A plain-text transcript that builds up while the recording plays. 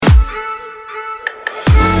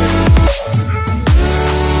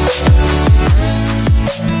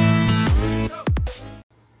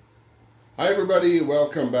everybody,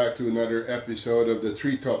 welcome back to another episode of the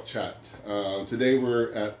Treetop Chat. Today we're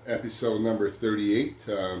at episode number 38,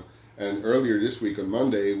 and earlier this week on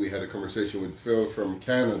Monday we had a conversation with Phil from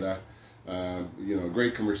Canada.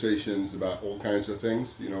 Great conversations about all kinds of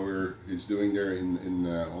things, he's doing there in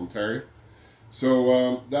Ontario.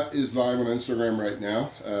 So that is live on Instagram right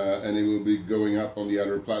now, and it will be going up on the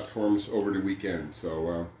other platforms over the weekend.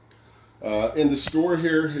 So in the store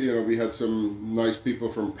here, we had some nice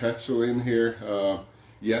people from Petzl in here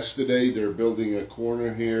yesterday. They're building a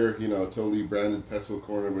corner here, totally branded Petzl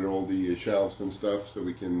corner with all the shelves and stuff, so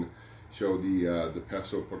we can show the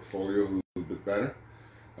Petzl portfolio a little bit better.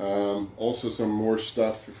 Also, some more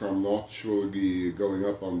stuff from Notch will be going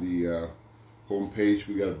up on the homepage.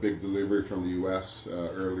 We got a big delivery from the US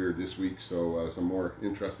earlier this week, so some more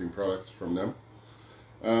interesting products from them.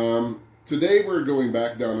 Today we're going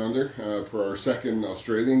back down under for our second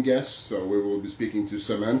Australian guest, so we will be speaking to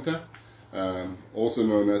Samantha, also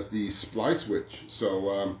known as the Splice Witch.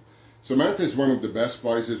 So Samantha is one of the best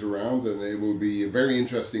splicers around, and it will be very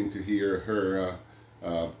interesting to hear her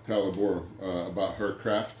tell more about her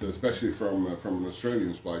craft, especially from an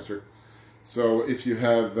Australian splicer. So if you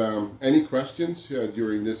have any questions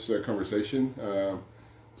during this conversation,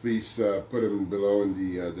 please put them below in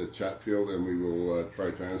the chat field, and we will try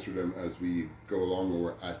to answer them as we go along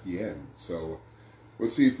or at the end. So we'll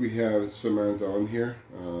see if we have Samantha on here.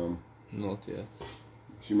 Not yet.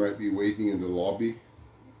 She might be waiting in the lobby.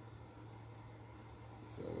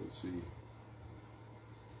 So let's see.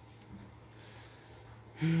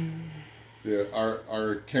 Yeah,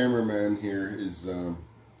 our cameraman here is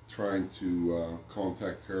trying to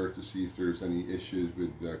contact her to see if there's any issues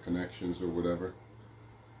with connections or whatever.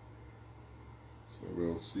 So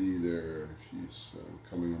we'll see there. She's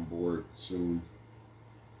coming on board soon.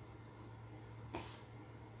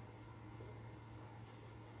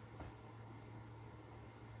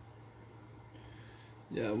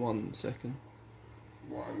 Yeah, 1 second.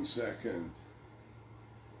 1 second.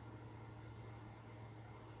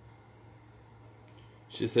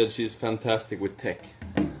 She said she's fantastic with tech.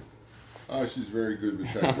 Oh, she's very good with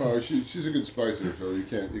tech. Well, she's a good splicer, so you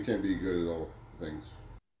can't be good at all things.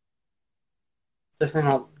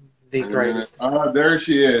 Definitely not the greatest. There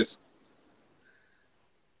she is.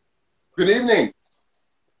 Good evening.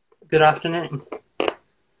 Good afternoon.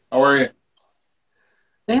 How are you?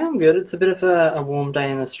 Yeah, I'm good. It's a bit of a warm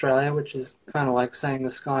day in Australia, which is kind of like saying the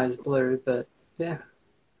sky is blue, but yeah,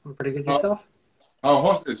 I'm pretty good. Yourself? How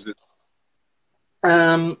hot is it?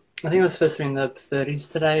 I think it was supposed to be in the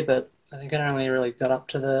 30s today, but I think it only really got up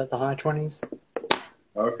to the high 20s.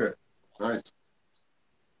 Okay, nice.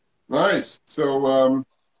 Nice. So,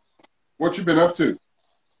 what you been up to?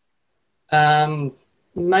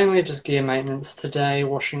 Mainly just gear maintenance today,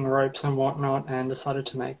 washing ropes and whatnot, and decided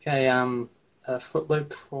to make a foot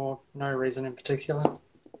loop for no reason in particular.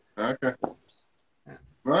 Okay. Yeah.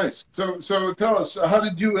 Nice. So tell us, how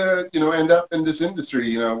did you end up in this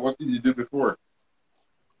industry? What did you do before?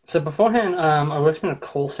 So beforehand, I worked in a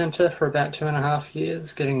call center for about 2.5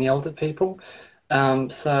 years, getting yelled at people.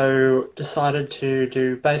 So decided to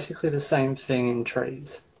do basically the same thing in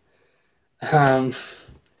trees. I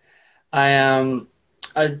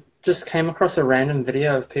just came across a random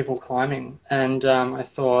video of people climbing, and I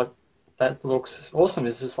thought that looks awesome.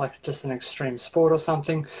 Is this like just an extreme sport or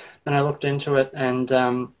something? Then I looked into it and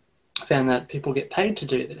found that people get paid to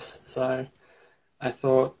do this. So I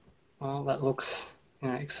thought, well, that looks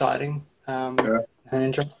exciting and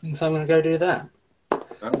interesting. So I'm going to go do that.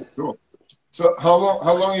 Oh, cool. So how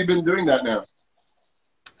long you been doing that now?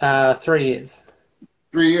 3 years.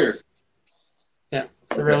 3 years. Yeah,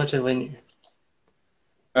 so relatively new.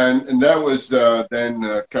 And that was then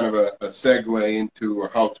kind of a segue into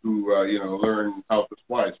how to learn how to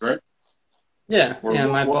splice, right? Yeah,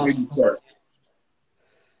 my boss. Made you start?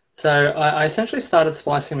 So I essentially started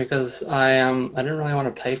splicing because I didn't really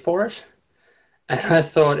want to pay for it, and I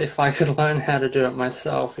thought if I could learn how to do it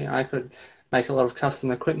myself, I could make a lot of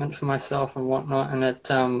custom equipment for myself and whatnot, and it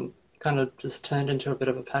kind of just turned into a bit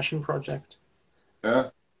of a passion project. Yeah.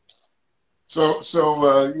 So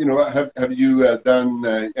have you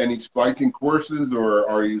done any splicing courses, or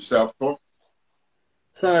are you self-taught?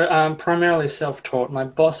 So primarily self-taught. My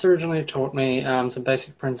boss originally taught me some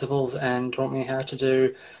basic principles and taught me how to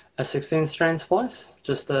do a 16-strand splice,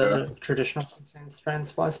 just a traditional 16-strand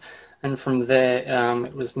splice. And from there,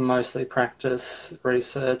 it was mostly practice,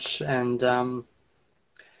 research, and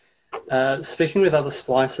speaking with other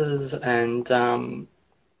splicers and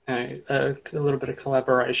a little bit of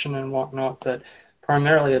collaboration and whatnot. But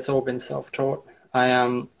primarily, it's all been self-taught.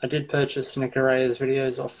 I did purchase Nick Aray's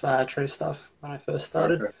videos off Tree Stuff when I first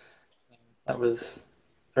started. Okay. that was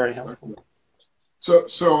very helpful. Do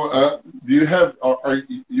you have?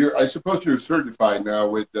 You? I suppose you're certified now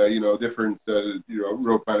with different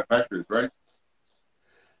rope manufacturers, right?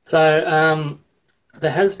 So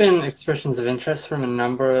there has been expressions of interest from a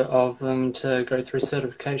number of them to go through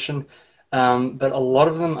certification, but a lot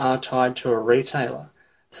of them are tied to a retailer.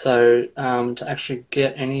 So to actually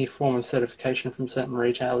get any form of certification from certain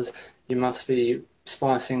retailers, you must be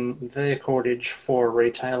splicing their cordage for a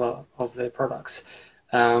retailer of their products.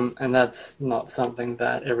 And that's not something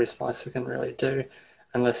that every splicer can really do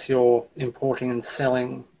unless you're importing and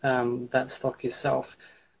selling that stock yourself.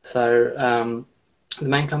 So the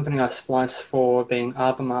main company I splice for being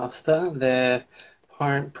Arbormaster, they're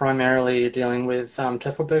primarily dealing with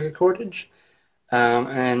Teffelberger cordage.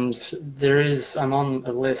 And I'm on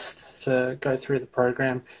a list to go through the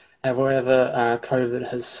program. However, COVID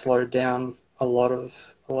has slowed down a lot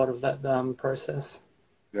of that process.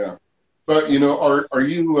 Yeah, but are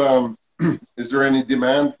you? Is there any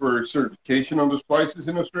demand for certification on the splices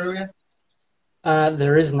in Australia?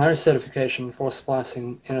 There is no certification for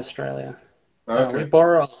splicing in Australia. We Okay.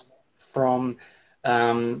 borrow from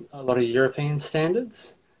a lot of European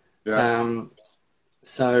standards. Yeah.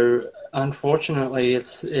 So unfortunately, it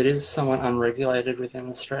is somewhat unregulated within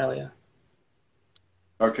Australia.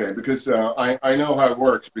 Okay, because I know how it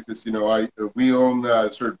works because we own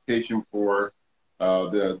certification for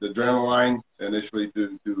the Adrenaline initially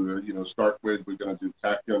to start with. We're going to do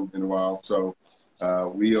Tachyon in a while, so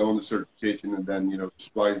we own the certification, and then the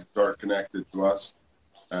splices are connected to us,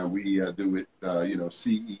 and we do it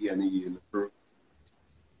CE and E in the fruit.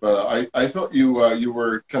 But I thought you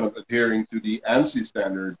were kind of adhering to the ANSI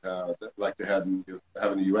standard like they have in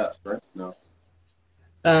the US, right? No.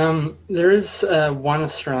 There is one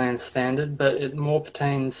Australian standard, but it more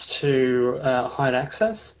pertains to height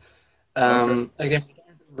access. Okay. Again,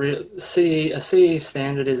 a CE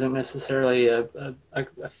standard isn't necessarily a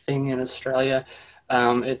thing in Australia.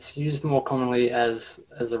 It's used more commonly as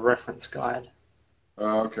a reference guide.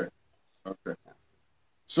 Okay. Okay.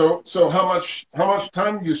 So how much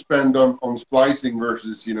time do you spend on splicing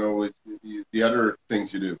versus with the other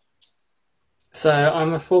things you do? So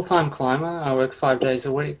I'm a full-time climber. I work 5 days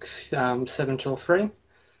a week, 7 till 3.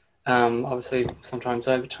 Obviously, sometimes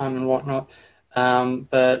overtime and whatnot.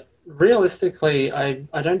 But realistically,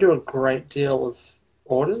 I don't do a great deal of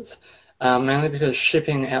orders, mainly because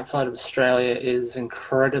shipping outside of Australia is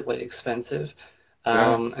incredibly expensive.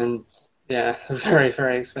 Yeah. And yeah, very,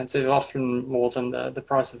 very expensive, often more than the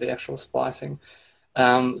price of the actual splicing.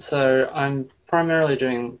 So I'm primarily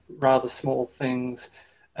doing rather small things,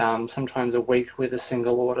 sometimes a week with a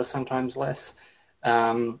single order, sometimes less.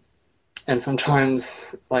 Um, and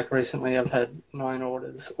sometimes, like recently, I've had 9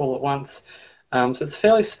 orders all at once. So it's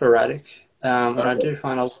fairly sporadic. And I Okay. do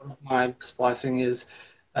find a lot of my splicing is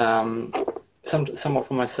um, somewhat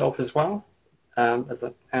for myself as well, as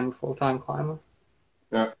I am a full-time climber.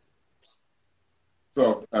 Yeah.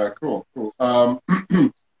 So cool, cool.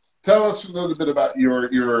 Tell us a little bit about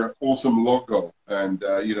your awesome logo and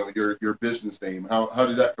your business name. How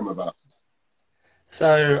did that come about?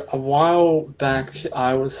 So a while back,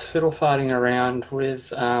 I was fiddle fighting around with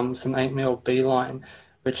some 8mm beeline,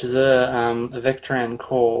 which is a Vectran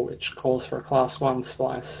core, which calls for a class 1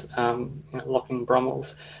 splice, locking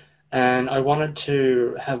Brummels. And I wanted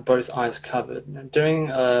to have both eyes covered. Now, doing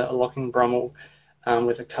a locking Brummel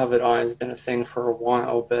with a covered eye has been a thing for a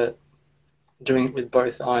while, but doing it with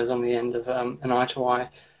both eyes on the end of an eye to eye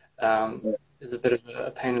is a bit of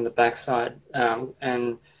a pain in the backside.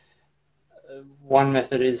 And one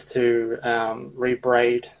method is to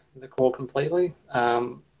rebraid the core completely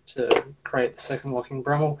to create the second locking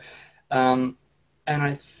Brummel. And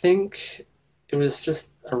I think it was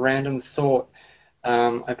just a random thought.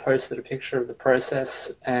 I posted a picture of the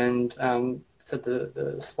process and said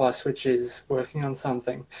the splice switch is working on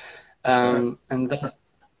something. And that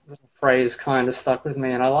phrase kind of stuck with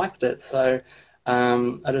me and I liked it. So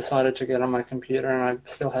I decided to get on my computer and I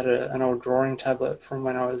still had an old drawing tablet from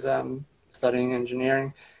when I was studying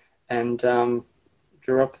engineering and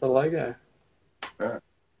drew up the logo. Yeah,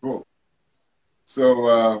 cool.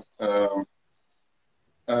 So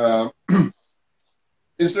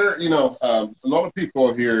is there a lot of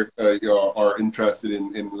people here are interested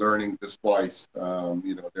in learning to splice. There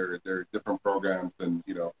are different programs and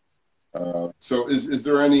so is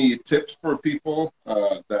there any tips for people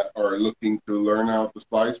that are looking to learn how to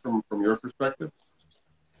splice from your perspective?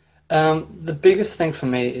 The biggest thing for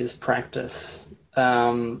me is practice.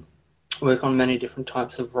 Work on many different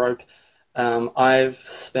types of rope. I've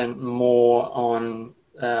spent more on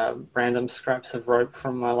random scraps of rope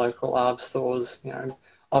from my local ARB stores,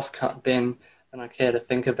 offcut bin than I care to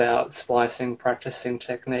think about splicing, practicing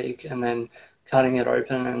technique, and then cutting it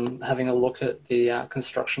open and having a look at the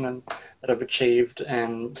construction that I've achieved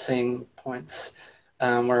and seeing points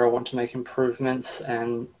where I want to make improvements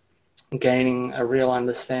and gaining a real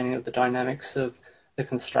understanding of the dynamics of the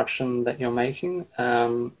construction that you're making.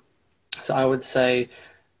 So I would say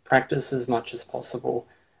practice as much as possible.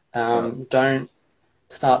 Don't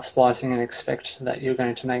start splicing and expect that you're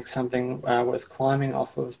going to make something worth climbing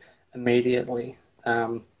off of immediately.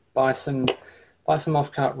 Buy some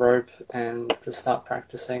offcut rope and just start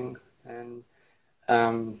practicing, and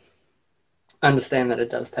understand that it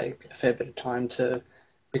does take a fair bit of time to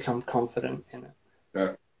become confident in it.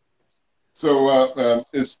 Yeah. So,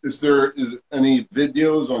 is there any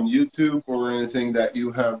videos on YouTube or anything that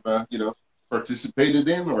you have participated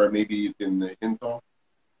in, or maybe you can hint on?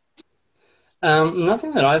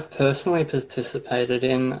 Nothing that I've personally participated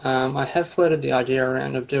in. I have floated the idea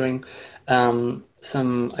around of doing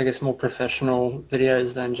some, I guess, more professional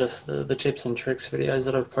videos than just the tips and tricks videos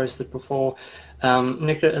that I've posted before.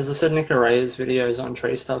 As I said, Nick Arraya's videos on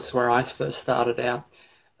Tree Stuff's where I first started out.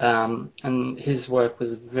 And his work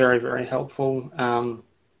was very, very helpful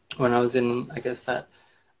when I was in, I guess, that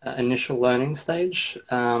initial learning stage.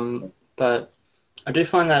 But I do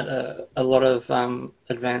find that a lot of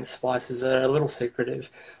advanced splicers are a little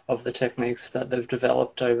secretive of the techniques that they've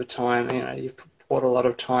developed over time. You know, you've put a lot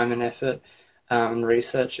of time and effort and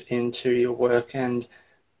research into your work, and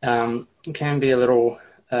it can be a little...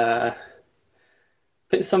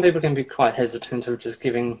 some people can be quite hesitant of just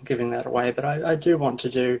giving that away, but I do want to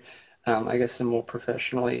do, I guess, some more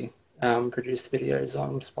professionally produced videos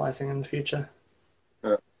on splicing in the future.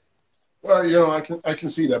 Well, I can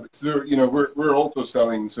see that, because there, we're also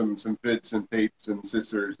selling some bits and tapes and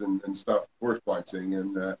scissors and stuff for splicing,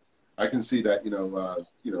 and I can see that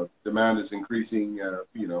demand is increasing.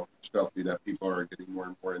 Which tells me that people are getting more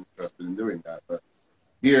and more interested in doing that. But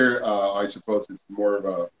here, I suppose it's more of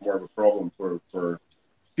a problem for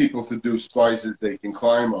people to do splices they can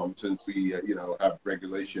climb on, since we have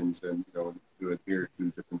regulations and to adhere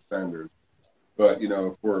to different standards. But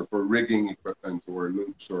for rigging equipment or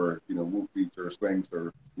loops or whoopies or slings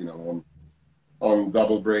or on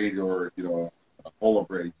double braid or a hollow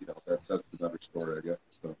braid, that's another story, I guess.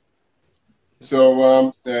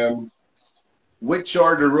 So which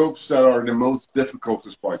are the ropes that are the most difficult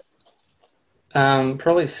to splice?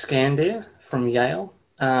 Probably Scandia from Yale.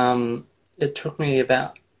 It took me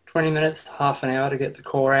about 20 minutes to half an hour to get the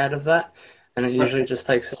core out of that, and it usually just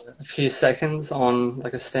takes a few seconds on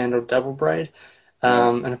like a standard double braid.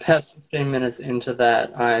 And about 15 minutes into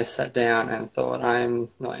that, I sat down and thought, I'm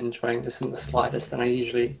not enjoying this in the slightest, and I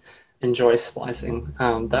usually enjoy splicing.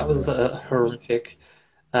 That was a horrific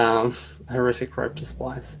rope to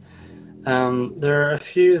splice. There are a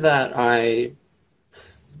few that I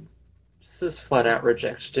just flat out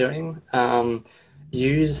reject doing.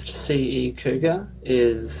 Used CE Cougar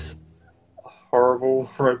is a horrible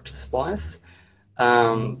rope to splice.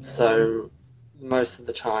 So most of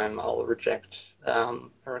the time I'll reject a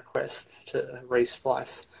request to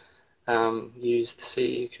resplice used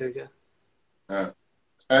CE Cougar. And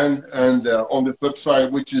on the flip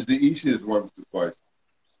side, which is the easiest one to splice?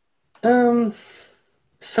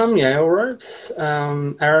 Some Yale ropes.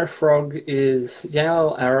 Yale Arrow Frog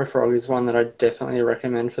is one that I definitely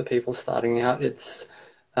recommend for people starting out. It's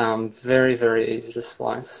very, very easy to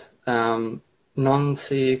splice.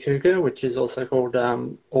 Non-CE Cougar, which is also called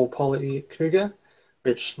all poly Cougar,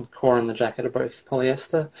 which the core and the jacket are both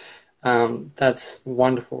polyester. That's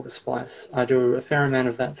wonderful to splice. I do a fair amount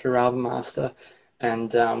of that through Album Master,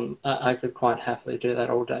 and I could quite happily do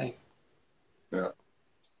that all day. Yeah.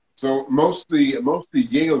 So mostly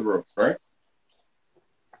Yale ropes, right?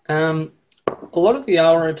 A lot of the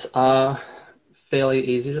Yale ropes are fairly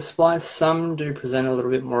easy to splice. Some do present a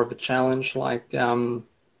little bit more of a challenge, like Blue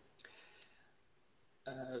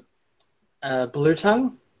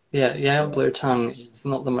Tongue. Yeah, Yale Blue Tongue is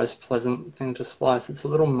not the most pleasant thing to splice. It's a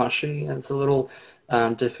little mushy and it's a little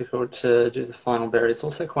difficult to do the final berry. It's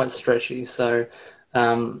also quite stretchy, so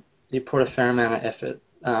you put a fair amount of effort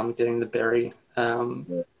getting the berry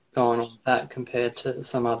going on that compared to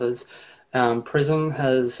some others. Prism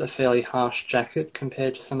has a fairly harsh jacket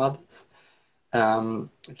compared to some others.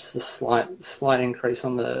 It's a slight increase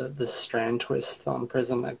on the strand twist on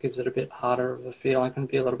Prism that gives it a bit harder of a feel. It can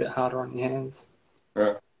be a little bit harder on your hands.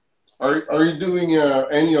 Are you doing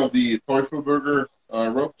any of the Teufelberger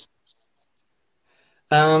ropes?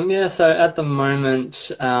 Yeah, so at the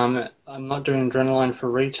moment, I'm not doing Adrenaline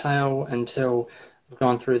for retail until I've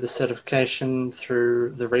gone through the certification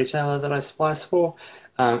through the retailer that I splice for,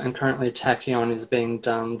 and currently Tachyon is being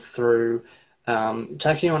done through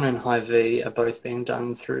Tachyon and Hy-Vee are both being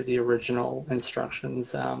done through the original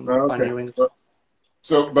instructions by Okay. New England.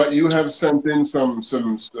 So, but you have sent in some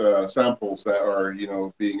samples that are,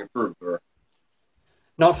 being approved, or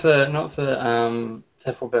Not for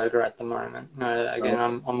Heffelberger at the moment. No, again,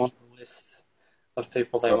 I'm on the list of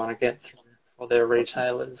people they oh, want to get through for their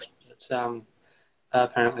retailers. But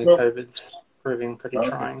apparently, so, COVID's proving pretty okay,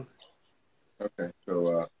 trying. okay.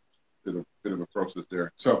 So, bit of a process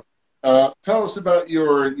there. So, tell us about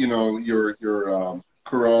your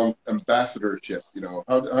Quran ambassadorship.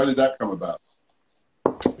 How did that come about?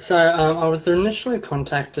 So I was initially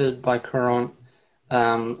contacted by Courant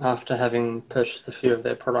after having purchased a few of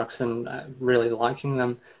their products and really liking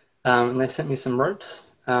them. And they sent me some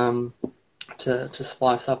ropes to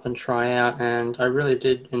splice up and try out, and I really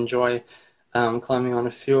did enjoy climbing on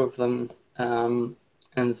a few of them. And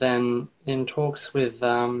then in talks with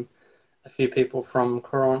a few people from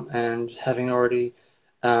Courant and having already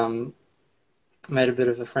made a bit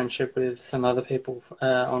of a friendship with some other people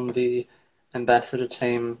on the ambassador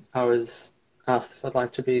team, I was asked if I'd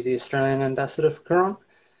like to be the Australian ambassador for Courant,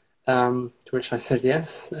 to which I said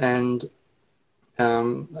yes, and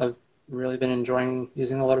I've really been enjoying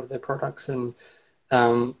using a lot of their products, and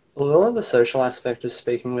a lot of the social aspect of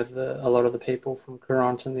speaking with a lot of the people from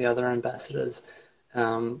Courant and the other ambassadors.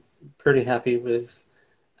 Pretty happy with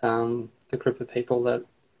the group of people that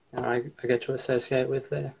I get to associate with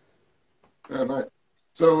there. Oh, nice.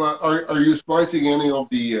 So, are you splicing any of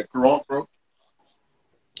the Quran ropes?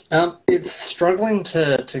 It's struggling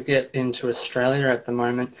to get into Australia at the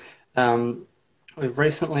moment. We've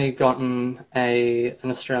recently gotten an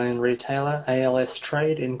Australian retailer, ALS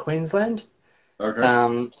Trade in Queensland.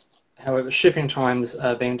 Okay. However, shipping times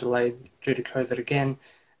are being delayed due to COVID again,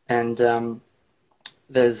 and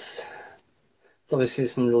there's obviously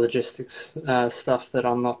some logistics stuff that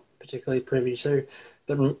I'm not particularly privy to.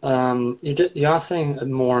 But you are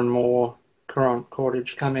seeing more and more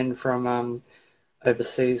cordage come in from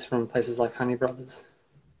overseas from places like Honey Brothers.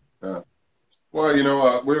 Well,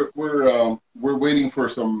 we're waiting for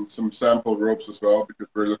some sample ropes as well because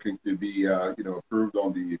we're looking to be approved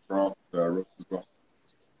on the Quran ropes as well.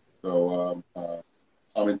 So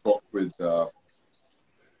I'm in talk with the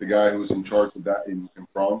guy who's in charge of that in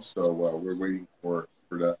France. So we're waiting for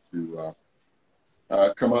that to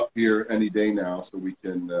come up here any day now, so we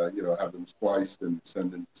can have them spliced and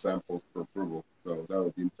send in samples for approval. So that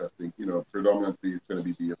would be interesting. Predominantly it's going to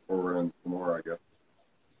be the Afora and Sonora, I guess.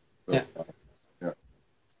 So, Yeah. Yeah.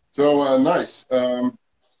 So nice.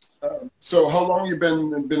 So how long you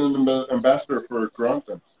been an ambassador for Quran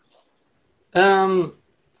then?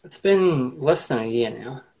 It's been less than a year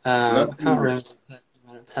now. I can't remember exactly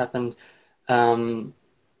when it's happened,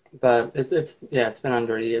 but it's been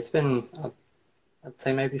under a year. It's been I'd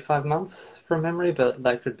say maybe 5 months from memory, but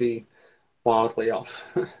that could be wildly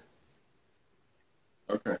off.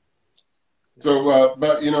 Okay. So,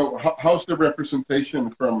 but how's the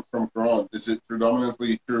representation from Quran? Is it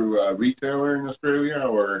predominantly through a retailer in Australia,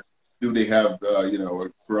 or do they have a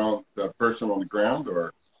Quran person on the ground,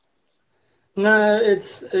 or? No,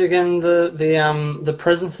 it's again the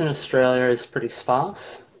presence in Australia is pretty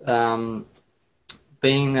sparse.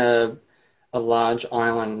 Being a large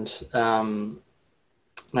island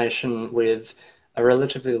nation with a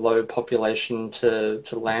relatively low population to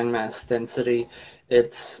landmass density,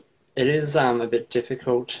 it is a bit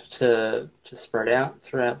difficult to spread out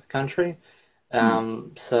throughout the country.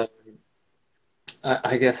 So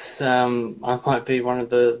I guess I might be one of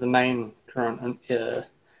the main current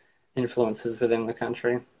influences within the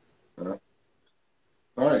country.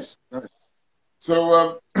 Nice.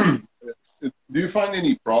 So, do you find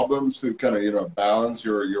any problems to kind of balance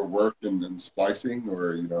your work and splicing,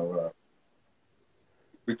 or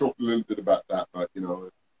we talked a little bit about that, but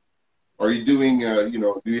are you doing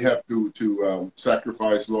do you have to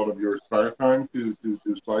sacrifice a lot of your spare time to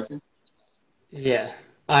do splicing? Yeah,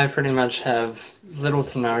 I pretty much have little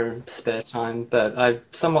to no spare time, but I've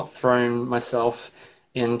somewhat thrown myself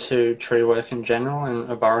into tree work in general and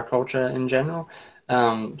arboriculture in general.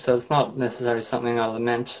 So it's not necessarily something I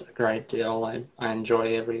lament a great deal. I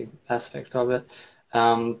enjoy every aspect of it.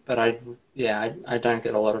 But I don't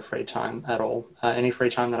get a lot of free time at all. Any free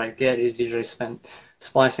time that I get is usually spent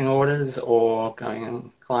splicing orders or going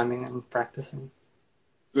and climbing and practicing.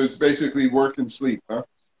 So it's basically work and sleep, huh?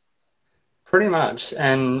 Pretty much.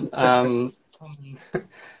 And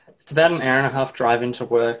it's about an hour and a half drive into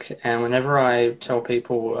work. And whenever I tell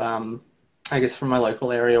people, I guess from my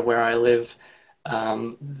local area where I live,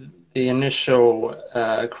 The initial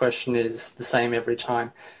question is the same every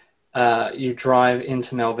time. You drive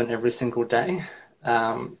into Melbourne every single day,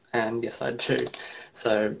 and yes, I do.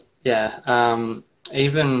 So yeah,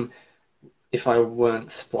 even if I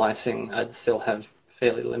weren't splicing, I'd still have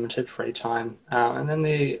fairly limited free time. And then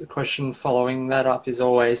the question following that up is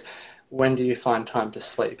always, when do you find time to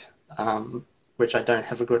sleep? Which I don't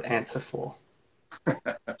have a good answer for.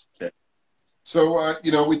 Okay. So,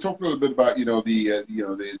 we talked a little bit about,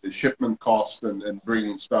 the shipment cost and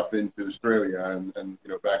bringing stuff into Australia and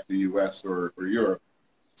back to the US or Europe.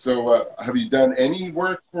 So, have you done any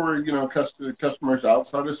work for, customers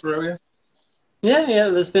outside Australia? Yeah.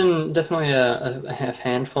 There's been definitely a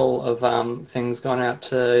handful of things gone out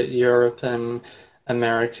to Europe and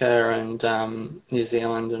America and New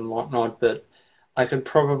Zealand and whatnot, but I could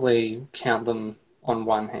probably count them on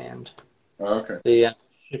one hand. Oh, okay. The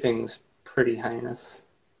shipping's pretty heinous.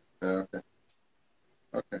 Okay.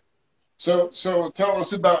 Okay. So tell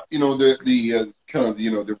us about, the kind of,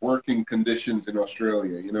 the working conditions in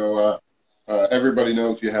Australia. Everybody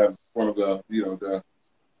knows you have one of the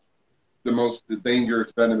most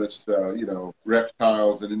dangerous, venomous,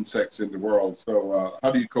 reptiles and insects in the world. So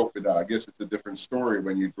how do you cope with that? I guess it's a different story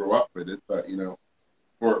when you grow up with it, but Yeah.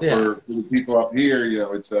 for the people up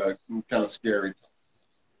here, it's kind of scary.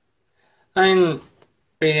 I mean,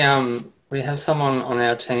 we have someone on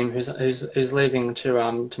our team who's leaving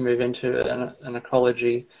to move into an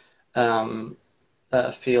ecology um,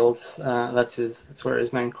 field. That's where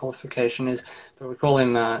his main qualification is. But we call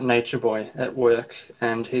him Nature Boy at work,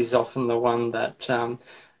 and he's often the one that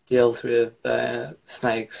deals with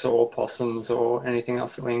snakes or possums or anything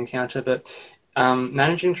else that we encounter. But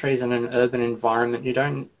managing trees in an urban environment, you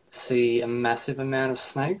don't see a massive amount of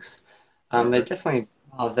snakes. They Okay. definitely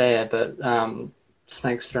are there, but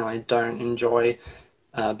snakes generally don't enjoy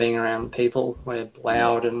being around people. We're Yeah.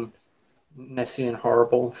 loud and messy and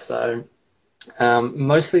horrible. So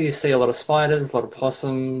mostly you see a lot of spiders, a lot of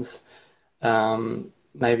possums,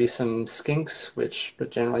 maybe some skinks, which are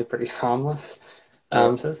generally pretty harmless.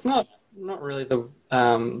 Yeah. So it's not really the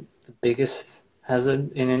biggest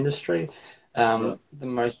hazard in industry. Yeah. The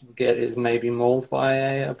most you get is maybe mauled by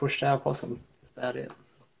a bush-tailed possum. That's about it.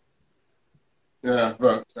 Yeah,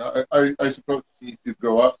 but I suppose you need to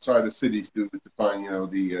go outside the cities to find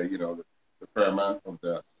the fair amount of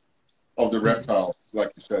the Mm. reptiles.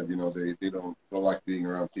 Like you said, they don't like being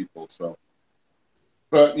around people. So,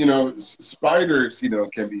 but spiders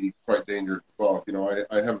can be quite dangerous as well.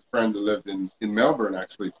 I have a friend who lived in Melbourne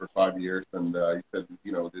actually for 5 years, and he said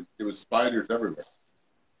there was spiders everywhere.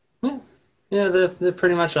 Yeah, yeah, there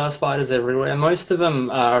pretty much are spiders everywhere. Most of them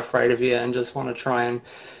are afraid of you and just want to try and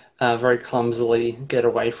very clumsily get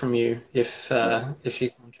away from you Yeah, if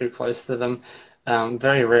you come too close to them.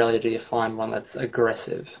 Very rarely do you find one that's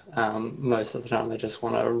aggressive. Most of the time, they just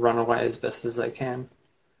want to run away as best as they can.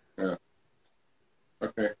 yeah.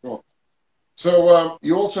 Okay, cool. So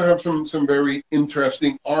you also have some very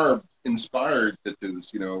interesting ARB inspired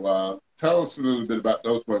tattoos. Tell us a little bit about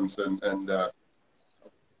those ones and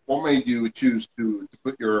what made you choose to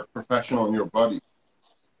put your profession on your body.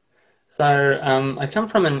 So I come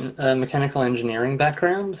from a mechanical engineering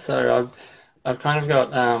background, so I've kind of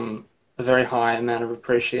got a very high amount of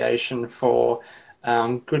appreciation for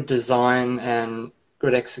good design and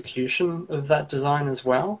good execution of that design as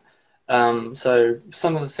well. So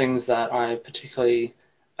some of the things that I particularly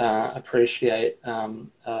appreciate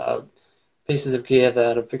are pieces of gear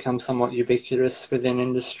that have become somewhat ubiquitous within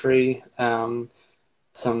industry.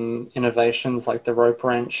 Some innovations like the rope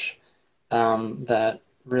wrench that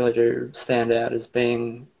really do stand out as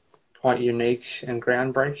being quite unique and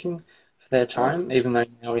groundbreaking for their Yeah, time, even though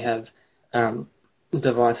now we have um,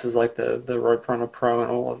 devices like the Rope Runner Pro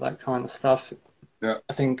and all of that kind of stuff. yeah,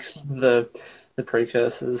 I think some of the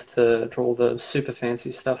precursors to all the super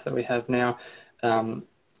fancy stuff that we have now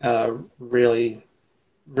are really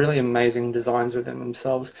amazing designs within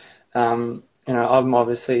themselves. I've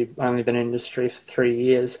obviously only been in industry for 3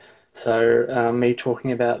 years, so me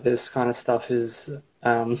talking about this kind of stuff is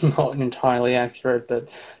not entirely accurate.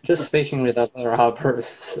 But just speaking with other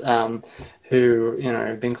arborists who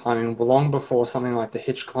have been climbing long before something like the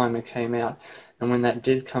Hitch Climber came out, and when that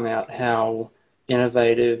did come out, how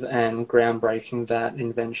innovative and groundbreaking that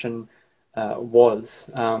invention was.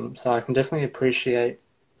 So I can definitely appreciate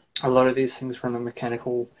a lot of these things from a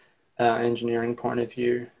mechanical engineering point of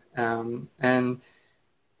view, and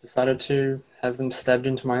decided to have them stabbed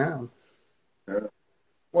into my arm. yeah.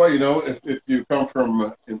 Well, if you come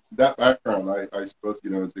from in that background, I suppose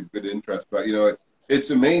it's a good interest. But it's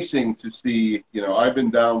amazing to see. I've been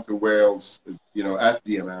down to Wales, at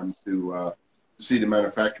DMM to to see the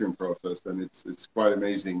manufacturing process, and it's quite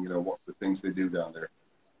amazing, what the things they do down there.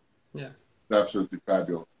 Yeah. It's absolutely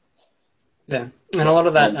fabulous. Yeah, and a lot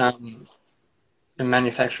of that the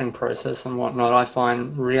manufacturing process and whatnot, I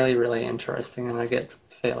find really, really interesting, and I get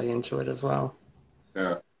fairly into it as well.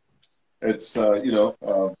 Yeah. It's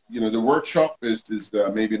the workshop is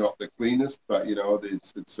maybe not the cleanest, but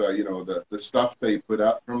it's the stuff they put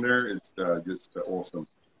out from there, it's just awesome.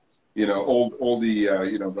 All the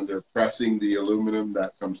when they're pressing the aluminum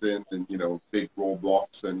that comes in, and big roll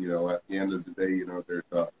blocks, and at the end of the day,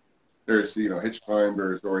 there's hitch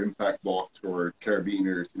climbers or impact blocks or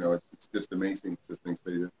carabiners. It's just amazing, the things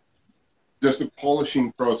they do. Just the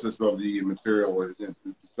polishing process of the material, it's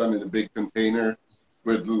done in a big container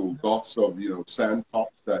with little dots of sand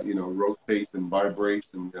tops that rotate and vibrate,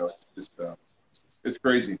 and it's just it's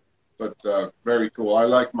crazy, but very cool. I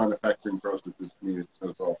like manufacturing processes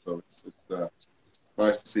as well, so it's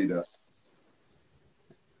nice to see that.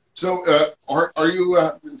 So are you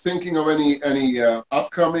thinking of any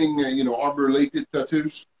upcoming arbor related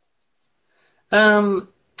tattoos?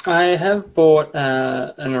 I have bought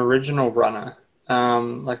an original runner,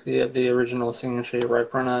 like the original signature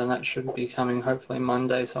rope runner, and that should be coming hopefully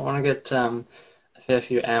Monday. So I want to get a fair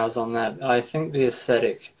few hours on that. I think the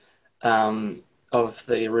aesthetic of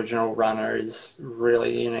the original runner is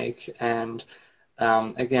really unique, and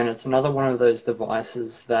again, it's another one of those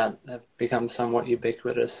devices that have become somewhat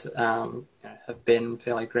ubiquitous, have been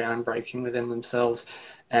fairly groundbreaking within themselves,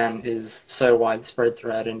 and is so widespread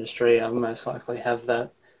throughout industry. I'll most likely have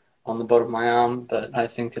that on the bottom of my arm, but I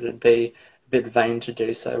think it'd be a bit vain to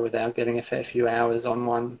do so without getting a fair few hours on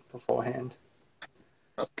one beforehand.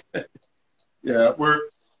 Okay. Yeah,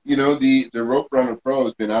 the Rope Runner Pro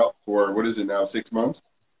has been out for, what is it now, 6 months?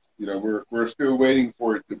 We're still waiting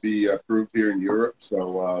for it to be approved here in Europe,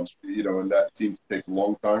 so and that seems to take a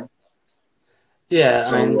long time. Yeah,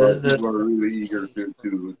 so I mean people are really eager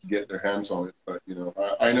to get their hands on it, but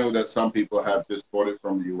I know that some people have just bought it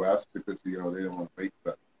from the US because they don't want to wait,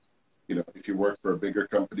 but if you work for a bigger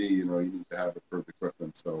company, you need to have approved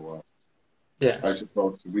equipment. So yeah, I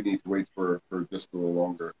suppose we need to wait for just a little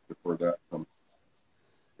longer before that comes.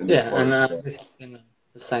 Yeah, and this has been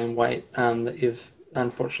the same weight that you've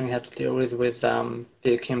unfortunately had to deal with the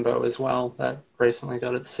Akimbo as well, that recently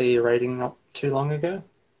got its CE rating not too long ago.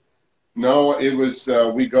 No, it was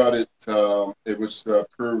we got it. It was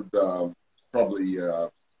approved probably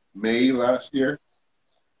May last year.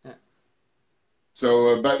 Yeah.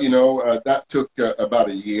 So, but that took about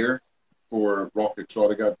a year for Rock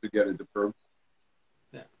Exotica to get it approved.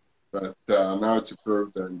 Yeah. But now it's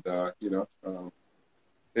approved, and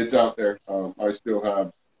it's out there. I still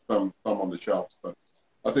have some on the shelf, but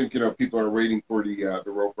I think people are waiting for the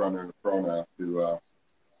Rope Runner and the Pro now to.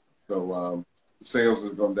 So sales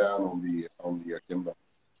has gone down on the Akimbo.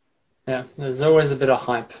 Yeah, there's always a bit of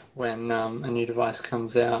hype when a new device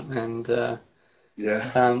comes out, and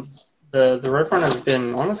yeah. The Rope Runner has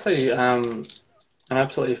been honestly an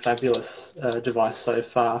absolutely fabulous device so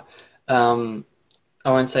far. I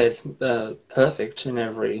won't say it's perfect in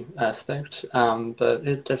every aspect, but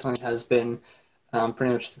it definitely has been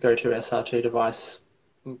pretty much the go-to SRT device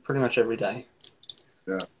pretty much every day.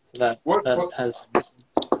 Yeah. So that has.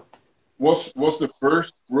 Was the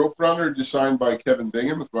first Rope Runner designed by Kevin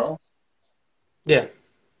Bingham as well? Yeah.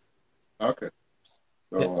 Okay.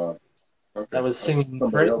 So okay. That was singing.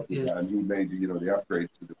 Somebody else did that, and he made the upgrade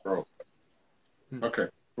to the Pro. Okay,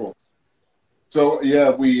 cool. So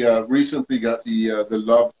yeah, we recently got the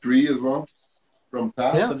Love 3 as well from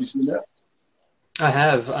TAS. Yeah. Have you seen that? I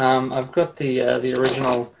have. I've got the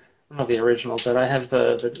original, not the original, but I have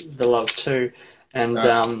the Love 2, and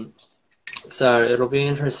so it'll be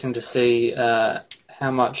interesting to see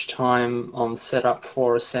how much time on setup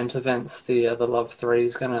for ascent events the Love 3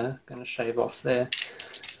 is gonna shave off there.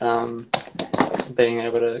 Being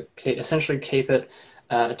able to essentially keep it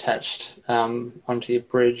attached onto your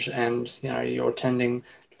bridge and your tending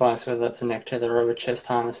device, whether that's a neck tether or a chest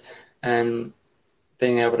harness, and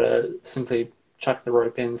being able to simply chuck the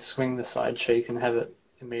rope in, swing the side cheek, and have it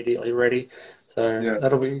immediately ready. So Yeah.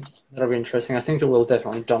 that'll be interesting. I think it will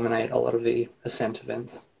definitely dominate a lot of the ascent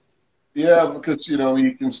events. Yeah, because you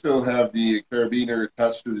can still have the carabiner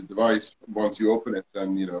attached to the device once you open it,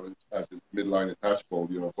 then it has its midline attachable,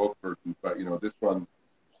 both versions. But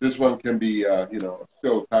this one can be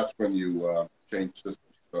still attached when you change systems.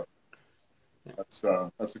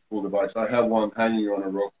 So that's a cool device. I have one hanging on a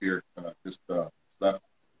rope here, just left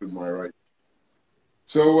to my right.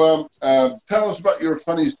 So tell us about your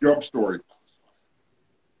funniest job story.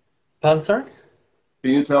 Pardon, sorry?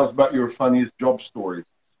 Can you tell us about your funniest job story?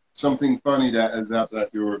 Something funny that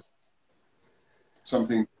you were.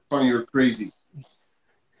 something funny or crazy?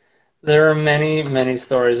 There are many, many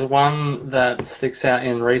stories. One that sticks out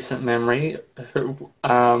in recent memory, and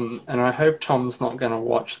I hope Tom's not going to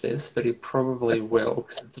watch this, but he probably will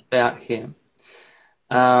because it's about him.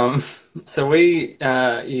 Um, so we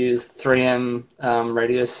use 3M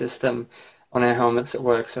radio system on our helmets at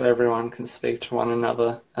work so everyone can speak to one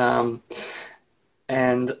another.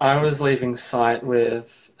 And I was leaving site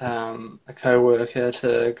with a co-worker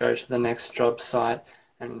to go to the next job site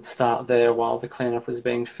and start there while the cleanup was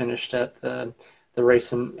being finished at the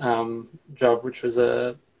recent job, which was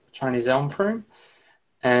a Chinese elm prune.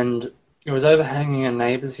 And it was overhanging a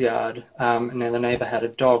neighbour's yard, and now the neighbour had a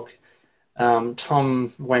dog.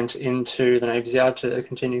 Tom went into the neighbour's yard to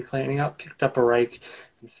continue cleaning up, picked up a rake,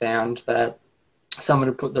 and found that someone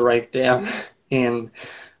had put the rake down in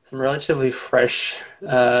some relatively fresh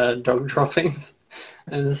dog droppings.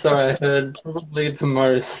 And so I heard probably the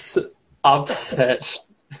most upset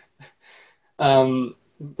Tom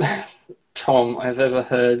I've ever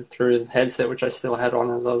heard through the headset, which I still had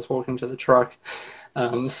on as I was walking to the truck,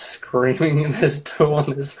 screaming, "There's poo on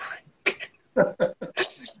this rake."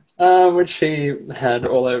 Which he had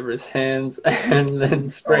all over his hands, and then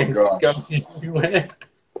screamed, "It's going everywhere."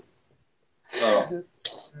 Oh,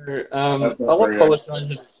 So, I'll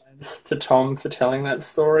apologise in advance to Tom for telling that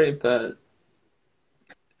story, but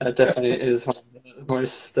it definitely is one of the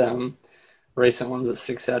most recent ones that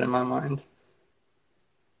sticks out in my mind.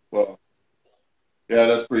 well, yeah,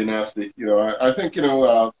 that's pretty nasty. You know, I think, you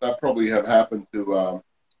know, that probably have happened to a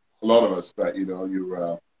lot of us that, you know,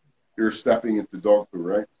 you're stepping into dog poo,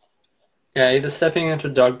 right? Yeah, either stepping into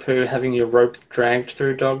dog poo, having your rope dragged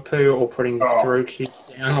through dog poo, or putting your Oh, throw key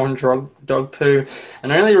down on dog poo,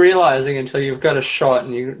 and only realising until you've got a shot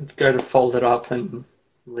and you go to fold it up and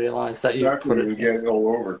realise that you've exactly. put You it get in. it all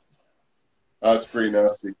over. That's pretty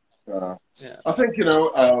nasty. Uh, Yeah. I think, you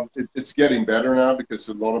know, it's getting better now because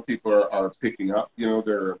a lot of people are picking up, you know,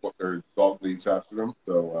 their dog leads after them.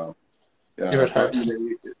 So, You yeah, would hope but, you so.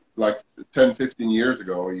 know, like 10, 15 years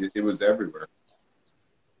ago, it was everywhere.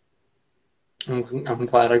 I'm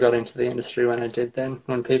glad I got into the industry when I did then,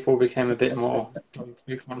 when people became a bit more dog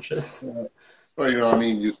poo conscious. Well, you know, I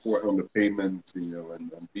mean, you saw it on the pavements, you know,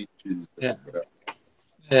 and beaches and Yeah. whatever.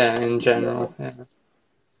 Yeah, in Yeah. general, yeah.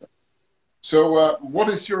 So, what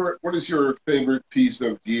is your favorite piece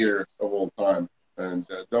of gear of all time? And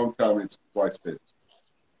don't tell me it's Fly Spits.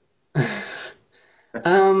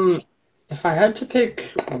 Um, if I had to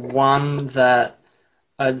pick one that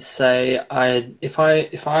I'd say if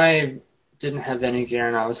I didn't have any gear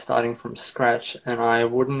and I was starting from scratch and I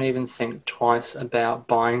wouldn't even think twice about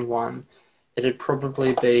buying one, it'd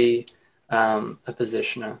probably be a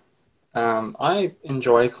positioner. I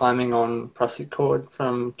enjoy climbing on prusik cord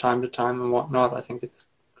from time to time and whatnot. I think it's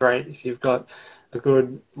great if you've got a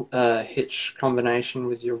good hitch combination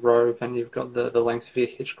with your rope and you've got the length of your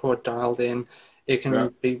hitch cord dialed in. It Yeah.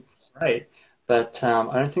 can be great. But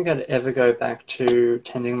I don't think I'd ever go back to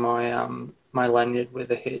tending my lanyard with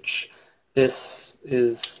a hitch. This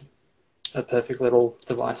is a perfect little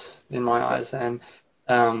device in my eyes, and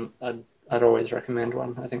I'd always recommend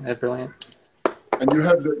one. I think they're brilliant. And you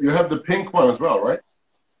have the pink one as well, right?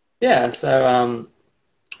 Yeah, so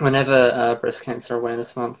whenever Breast Cancer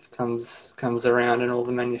Awareness Month comes around and all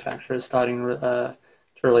the manufacturers starting to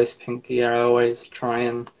release pink gear, I always try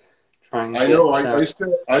and I know. get.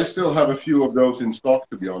 I still have a few of those in stock,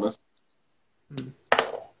 to be honest.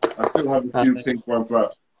 I still have a few pink ones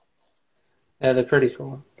left. Yeah, they're pretty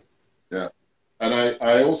cool. Yeah. And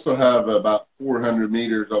I also have about 400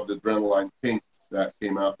 meters of the Adrenaline Pink that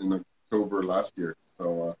came out in October last year.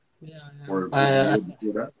 So, Yeah, or I, the I year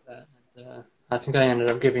before that. that. And, I think I ended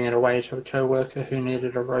up giving it away to a co-worker who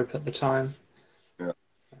needed a rope at the time. Yeah.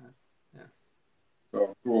 So, yeah.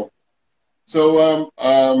 So cool. So,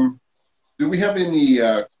 do we have any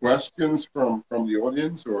questions from the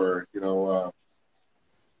audience, or you know,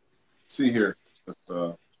 see here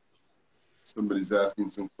if somebody's asking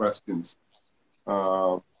some questions.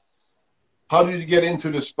 How did you get into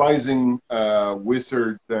the splicing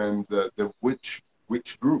wizard and the which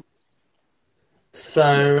group?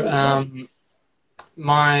 So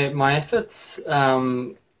my efforts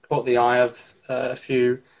caught the eye of a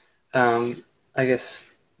few, I guess,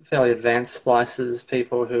 fairly advanced splicers,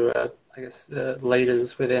 people who are, I guess,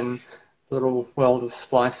 leaders within the little world of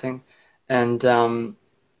splicing. And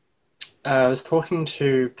I was talking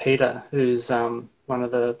to Peter, who's one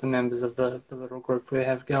of the members of the little group we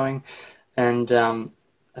have going, and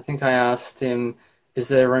I think I asked him, "Is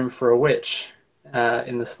there room for a witch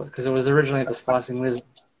in this?" Because it was originally the Splicing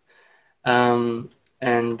Wizards, and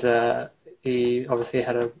he obviously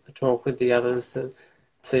had a talk with the others to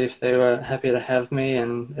see if they were happy to have me,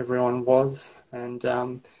 and everyone was. And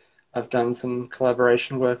I've done some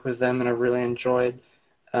collaboration work with them, and I've really enjoyed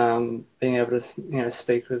being able to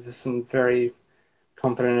speak with some very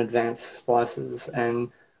competent advanced splicers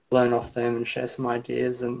and learn off them and share some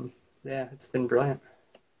ideas. And yeah, it's been brilliant.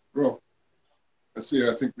 Cool. Let's see.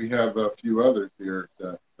 I think we have a few others here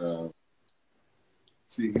that.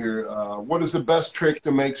 See here. What is the best trick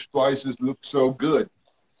to make splices look so good?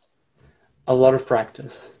 A lot of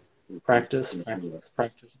practice. Practice.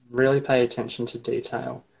 Really pay attention to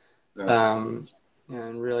detail. And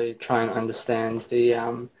really try and understand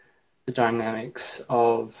the dynamics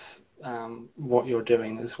of what you're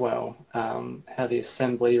doing as well. How the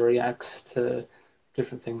assembly reacts to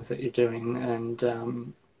different things that you're doing,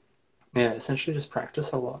 and essentially just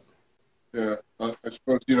practice a lot. Yeah, I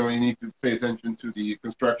suppose you need to pay attention to the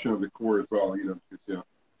construction of the core as well. Because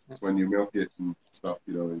when you milk it and stuff,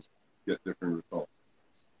 you get different results.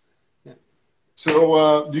 Yeah.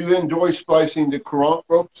 So, do you enjoy splicing the Courant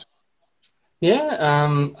ropes?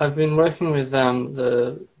 Yeah, I've been working with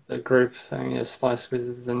the group, Splice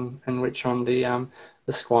Wizards and Witch on the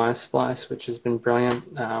Squire Splice, which has been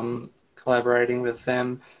brilliant. Collaborating with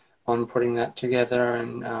them on putting that together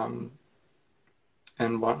and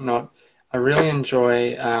whatnot. I really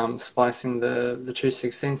enjoy splicing the two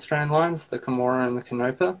 16-strand lines, the Kimura and the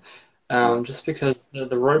Canopa, just because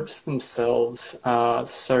the ropes themselves are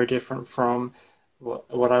so different from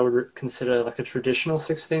what I would consider like a traditional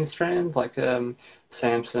 16-strand, like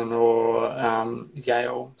Samson or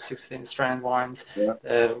Yale 16-strand lines. Yeah.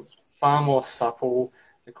 They're far more supple.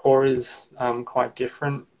 The core is quite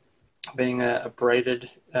different, being a braided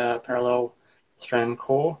parallel strand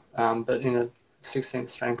core, but in a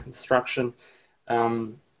 16-strand construction.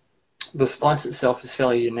 The splice itself is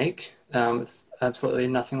fairly unique. It's absolutely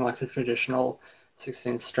nothing like a traditional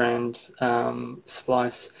 16-strand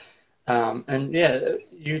splice. And yeah,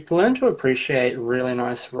 you learn to appreciate really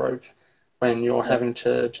nice rope when you're having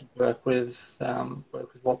to work with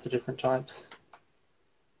lots of different types.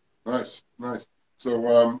 Nice.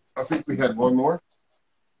 So I think we had one more.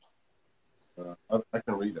 I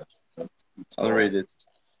can read it. I'll read it.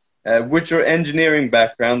 With your engineering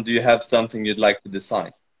background, do you have something you'd like to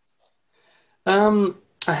design? I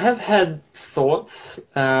have had thoughts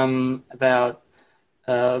about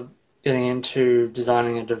getting into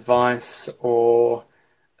designing a device or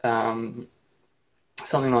something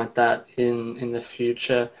like that in the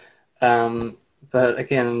future. But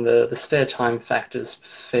again, the spare time factor is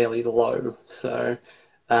fairly low. So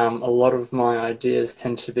a lot of my ideas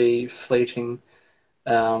tend to be fleeting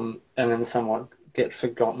and then somewhat get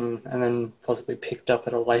forgotten and then possibly picked up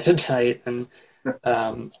at a later date. And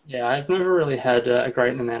I've never really had a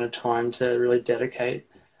great amount of time to really dedicate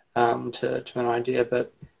to an idea,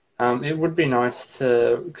 but it would be nice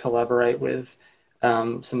to collaborate with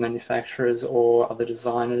some manufacturers or other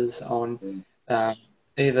designers on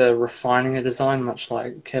either refining a design, much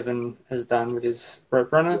like Kevin has done with his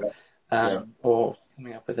Rope Runner, or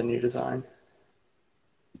coming up with a new design.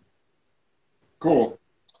 Cool.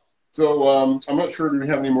 So I'm not sure, do we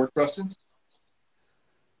have any more questions?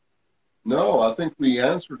 No, I think we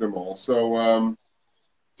answered them all. So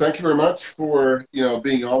thank you very much for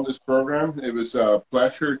being on this program. It was a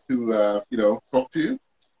pleasure to talk to you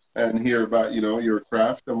and hear about your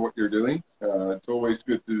craft and what you're doing. It's always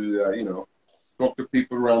good to talk to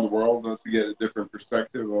people around the world to get a different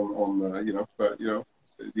perspective on the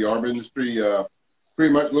ARB industry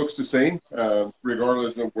pretty much looks the same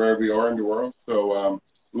regardless of where we are in the world. So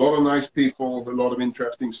a lot of nice people, a lot of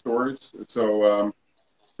interesting stories. So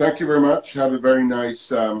thank you very much. Have a very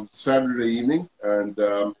nice Saturday evening. And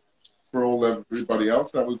for everybody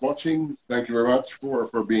else that was watching, thank you very much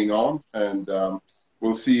for being on. And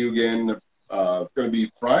we'll see you again. It's going to be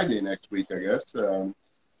Friday next week, I guess,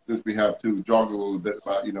 since we have to joggle a little bit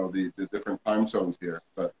about, the different time zones here.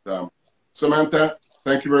 But Samantha,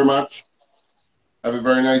 thank you very much. Have a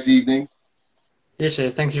very nice evening. You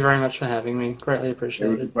too. Thank you very much for having me. Greatly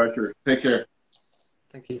appreciated. It was a pleasure. Take care.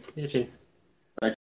 Thank you. You too.